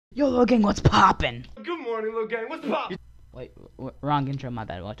Yo, little gang, what's poppin'? Good morning, little gang. What's pop? Wait, wrong intro. My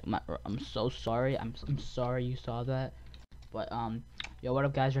bad. I'm so sorry. I'm sorry you saw that. But yo, what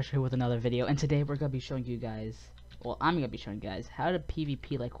up, guys? Restro here with another video, and today we're gonna be showing you guys. Well, I'm gonna be showing you guys how to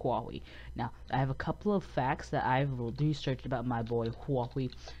PvP like Huahwi. Now, I have a couple of facts that I've researched about my boy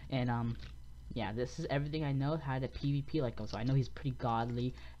Huahwi, and yeah, this is everything I know how to PvP like him. So I know he's pretty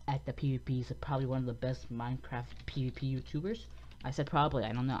godly at the PvP. He's probably one of the best Minecraft PvP YouTubers. I said probably.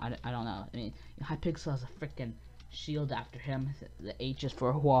 I don't know. I don't know. I mean, Hypixel has a freaking shield after him. The H is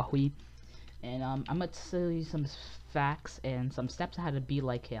for Huahwi. And I'm gonna tell you some facts and some steps on how to be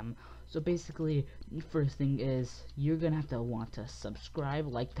like him. So basically, first thing is you're gonna have to want to subscribe,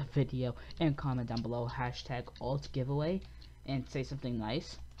 like the video, and comment down below #alt_giveaway and say something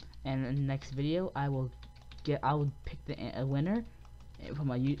nice. And in the next video, I will pick a winner from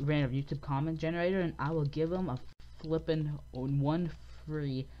a random YouTube comment generator, and I will give him a flippin' one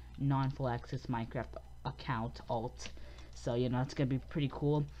free non-full access Minecraft account alt. So you know it's gonna be pretty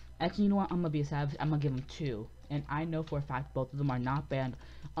cool. Actually, you know what? I'm gonna be a savage. I'm gonna give him 2, and I know for a fact both of them are not banned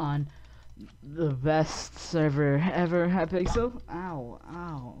on the best server ever. Hypixel. Ow,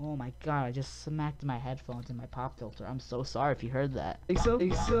 ow! Oh my god! I just smacked my headphones and my pop filter. I'm so sorry if you heard that.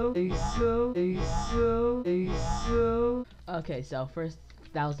 Okay, so first.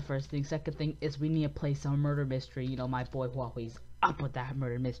 That was the first thing. Second thing is we need to play some murder mystery. You know, my boy Huahwi's up with that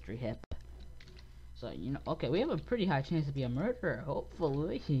murder mystery hip. So, you know, okay, we have a pretty high chance to be a murderer.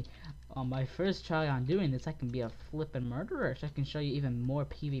 Hopefully, on my first try on doing this, I can be a flippin' murderer. So I can show you even more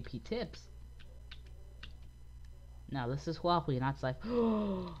PvP tips. Now, this is Huahwi, and that's like,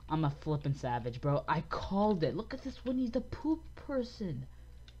 I'm a flippin' savage, bro. I called it. Look at this one. He's the poop person.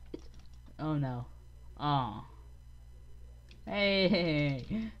 Oh, no. Oh.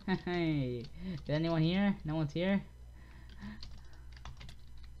 Hey, hey, is anyone here? No one's here?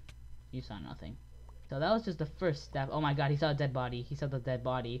 You saw nothing. So that was just the first step. Oh my god, he saw a dead body. He saw the dead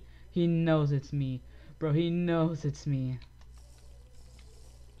body. He knows it's me. Bro, he knows it's me.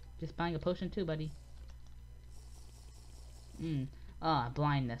 Just buying a potion too, buddy.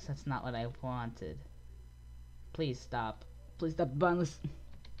 Blindness. That's not what I wanted. Please stop. Please stop blindness.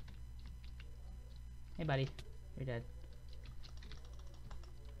 Hey, buddy. You're dead.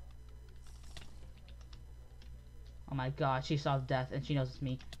 Oh my god, she saw death and she knows it's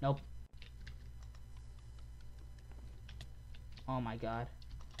me. Nope. Oh my god.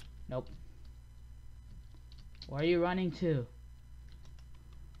 Nope. Where are you running to?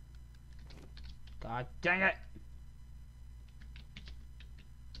 God dang it!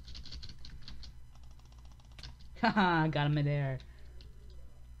 Haha, got him midair.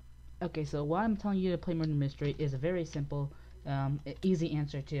 Okay, so why I'm telling you to play Murder Mystery is a very simple, easy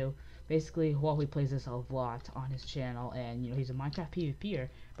answer to. Basically, Huahwi plays this a lot on his channel, and you know he's a Minecraft PvPer,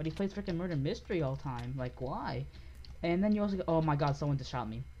 but he plays freaking Murder Mystery all the time. Like, why? And then you also oh my god, someone just shot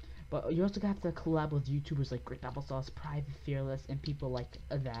me. But you also have to collab with YouTubers like Great Applesauce, Private Fearless, and people like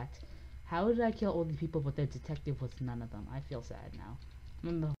that. How did I kill all these people, but the detective was none of them? I feel sad now.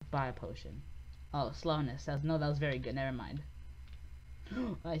 I'm gonna buy a potion. Oh, slowness. That was very good. Never mind.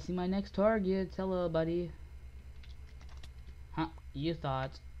 I see my next target. Hello, buddy. Huh? You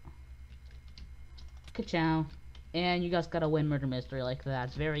thought. Ka-chow. And you guys gotta win Murder Mystery like that.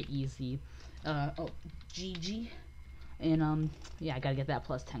 It's very easy. Oh, GG. And, yeah, I gotta get that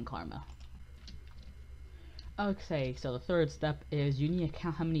plus 10 karma. Okay, so the third step is you need to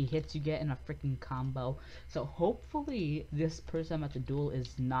count how many hits you get in a freaking combo. So hopefully this person I'm at the duel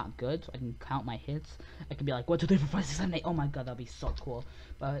is not good, so I can count my hits. I can be like 1, 2, 3, 4, 5, 6, 7, 8. Oh my god, that'd be so cool.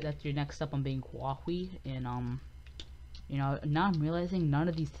 But that's your next step on being Huahwi. And you know, now I'm realizing none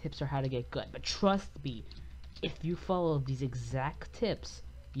of these tips are how to get good. But trust me, if you follow these exact tips,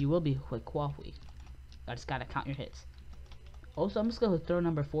 you will be like Huahwi. I just gotta count your hits. Also, I'm just gonna throw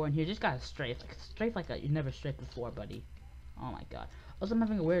number 4 in here. Just gotta strafe like you never strafed before, buddy. Oh my god. Also, I'm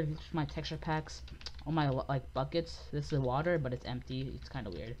having a weird my texture packs on my like buckets. This is water, but it's empty. It's kind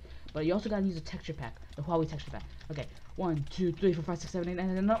of weird. But you also gotta use a texture pack, the Huahwi texture pack. Okay, 1, 2, 3, 4, 5, 6, 7, 8,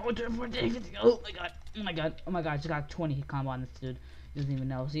 9, 10, 11, 12, 13, 14, 15. Oh my god. Oh my god. Oh my god. I just got 20 hit combo on this dude. He doesn't even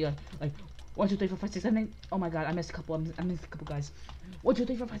know. So you like 1, 2, 3, 4, 5, 6, 7, 8. Oh my god. I missed a couple. I missed a couple guys. 1, 2,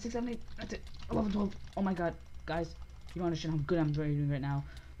 3, 4, 5, 6, 7, 8. That's it. 11, 12. Oh my god, guys. You don't understand how good I'm doing right now.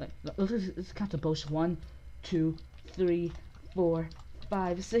 Like, let's count the bullshit. 1, 2, 3, 4,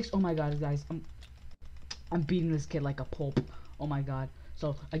 5, 6. Oh my god, guys, I'm beating this kid like a pulp. Oh my god.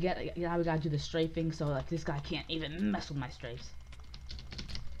 So again, yeah, we gotta do the strafing. So like this guy can't even mess with my strafes.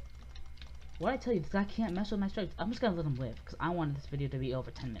 What I tell you, this guy can't mess with my strafes. I'm just gonna let him live because I wanted this video to be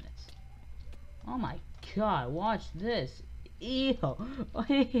over 10 minutes. Oh my god, watch this. Ew.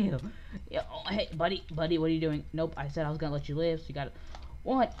 Ew. Yeah, oh, hey, buddy, what are you doing? Nope, I said I was gonna let you live, so you got it.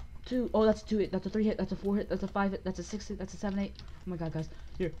 1, 2. Oh, that's a 2 hit. That's a 3 hit. That's a 4 hit. That's a 5 hit. That's a 6 hit. That's a 7 8. Oh my god, guys.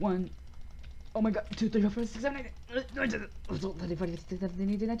 Here, 1. Oh my god, 2, 3, 4, 5, 6, 7, 8.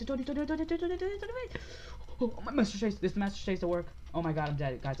 Oh, my master chase. This master chase to work. Oh my god, I'm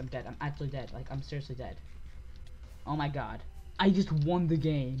dead, guys. I'm dead. I'm actually dead. Like, I'm seriously dead. Oh my god. I just won the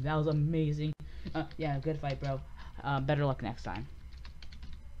game. That was amazing. Yeah, good fight, bro. Better luck next time.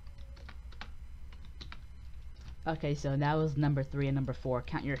 Okay, so that was number 3 and number 4.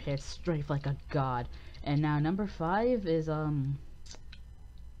 Count your hits, strafe like a god. And now number 5 is oh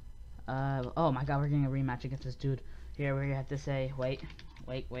my god, we're getting a rematch against this dude. Here we have to say, wait,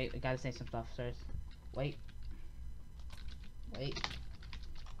 we gotta say some stuff, sirs. Wait,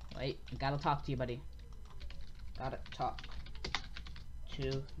 I gotta talk to you, buddy. Gotta talk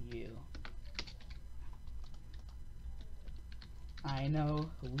to you. I know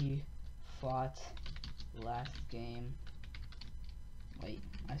we fought last game. Wait,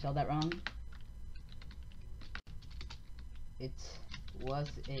 I spelled that wrong. It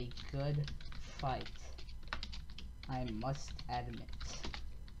was a good fight, I must admit.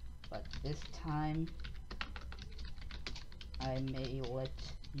 But this time, I may let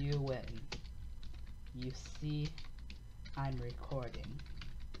you win. You see, I'm recording.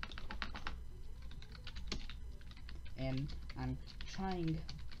 And I'm trying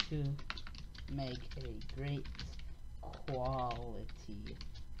to make a great quality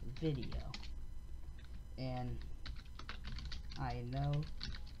video. And I know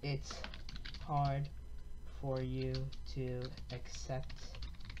it's hard for you to accept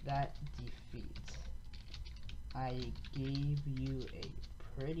that defeat. I gave you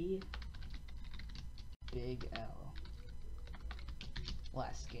a pretty big L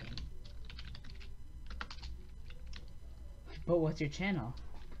last game. But what's your channel?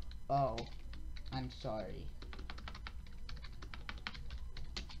 Oh, I'm sorry.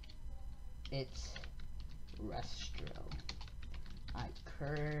 It's Restro. I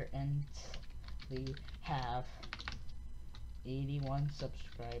currently have 81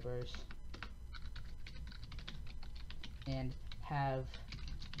 subscribers and have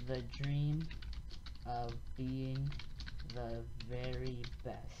the dream of being the very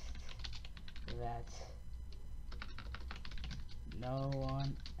best that no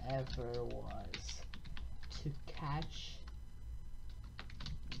one ever was. To catch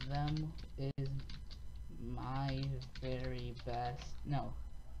them is my very best. No,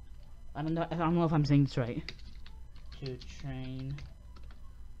 I don't know if I'm saying this right. To train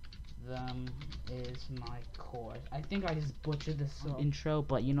them is my course. I think I just butchered this intro,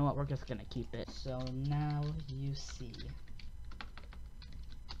 but you know what? We're just gonna keep it. So now you see,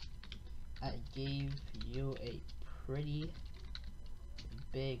 I gave you a pretty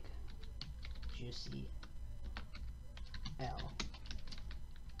big, juicy L.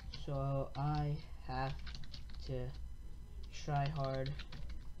 So I have to try hard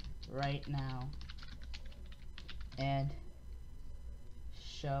right now and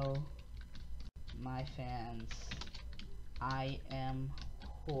show my fans I am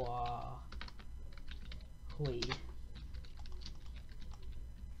Huahwi.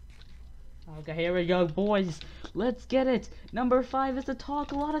 Okay, here we go, boys. Let's get it. Number 5 is to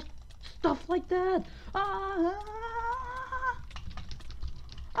talk a lot of stuff like that.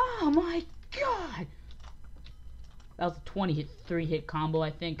 Oh my god! That was a 3 hit combo, I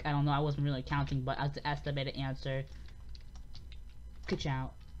think. I don't know. I wasn't really counting, but that's the estimated answer.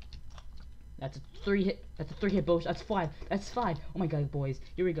 Ka-chow. That's a 3 hit. That's a 3 hit boast. That's 5. That's 5. Oh my god, boys.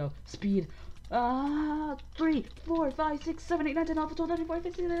 Here we go. Speed. 3, 4, 5, 6, 7, 8, 9, 10, 11, 12, 13, 14,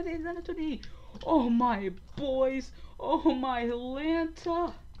 15, 16, 17, 18, 19, 20. Oh my boys. Oh my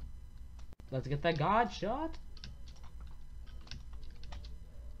Lanta. Let's get that god shot.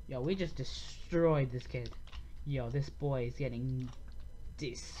 Yo, we just destroyed this kid. Yo, this boy is getting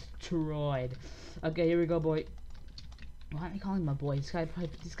destroyed. Okay, here we go, boy. Why am I calling him my boy? This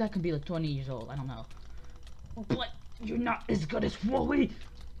guy can be like 20 years old. I don't know. But you're not as good as Huahwi.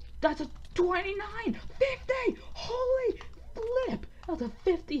 That's a 29, 50. Holy flip! That was a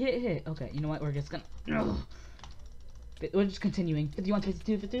 50 hit. Okay, you know what? We're just gonna. We're just continuing. 51,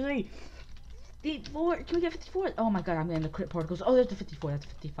 52, 53. 54. Can we get 54? Oh my god, I'm getting the crit particles. Oh, there's the 54. That's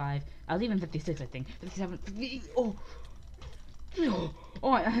 55. I was even 56, I think. 57. 50. Oh.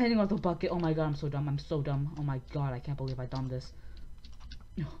 Oh, I'm hitting off the bucket. Oh my god, I'm so dumb. I'm so dumb. Oh my god, I can't believe I done this.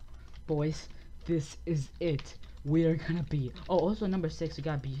 Boys, this is it. We are gonna be. Oh, also number 6, we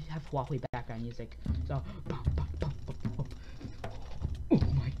gotta have Huahwi background music. So, oh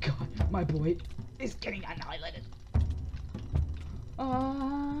my god, my boy is getting annihilated.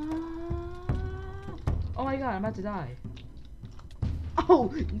 Oh my god, I'm about to die.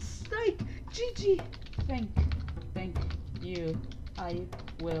 Oh, psych! GG! Thank you. I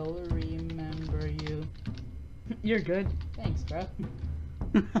will remember you. You're good. Thanks, bro.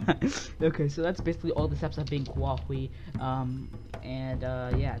 Okay, so that's basically all the steps of being Huahwi.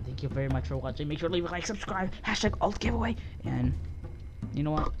 Yeah, thank you very much for watching. Make sure to leave a like, subscribe, hashtag alt giveaway, and you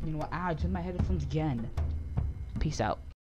know what? Ah, I turned my headphones again. Peace out.